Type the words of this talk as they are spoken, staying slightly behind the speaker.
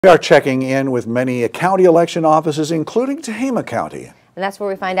We are checking in with many county election offices, including Tehama County. And that's where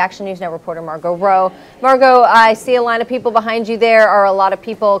we find Action News Now reporter Margot Rowe. Margot, I see a line of people behind you there. Are a lot of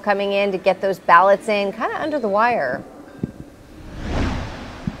people coming in to get those ballots in, kind of under the wire?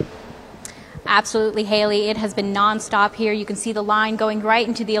 Absolutely, Haley. It has been nonstop here. You can see the line going right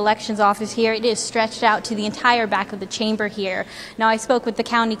into the elections office here. It is stretched out to the entire back of the chamber here. Now, I spoke with the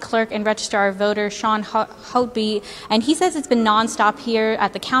county clerk and registrar of voters, Houghtby, and he says it's been nonstop here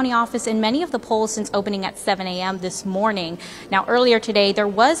at the county office in many of the polls since opening at 7 a.m. this morning. Now, earlier today, there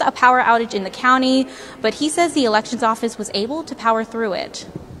was a power outage in the county, but he says the elections office was able to power through it.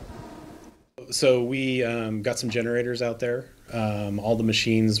 So we got some generators out there. All the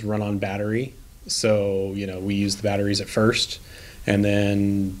machines run on battery. So, we used the batteries at first, and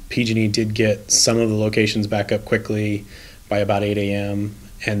then PG&E did get some of the locations back up quickly by about 8 a.m.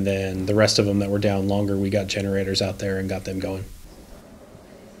 And then the rest of them that were down longer, we got generators out there and got them going.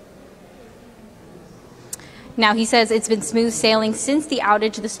 Now, he says it's been smooth sailing since the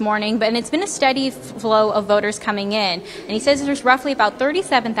outage this morning, and it's been a steady flow of voters coming in. And he says there's roughly about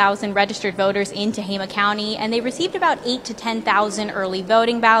 37,000 registered voters in Tehama County, and they received about 8,000 to 10,000 early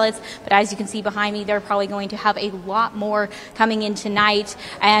voting ballots. But as you can see behind me, they're probably going to have a lot more coming in tonight,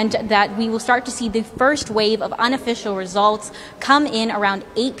 and that we will start to see the first wave of unofficial results come in around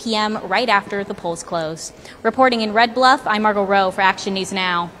 8 p.m. right after the polls close. Reporting in Red Bluff, I'm Margot Rowe for Action News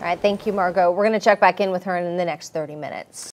Now. All right, thank you, Margot. We're going to check back in with her in the next 30 minutes.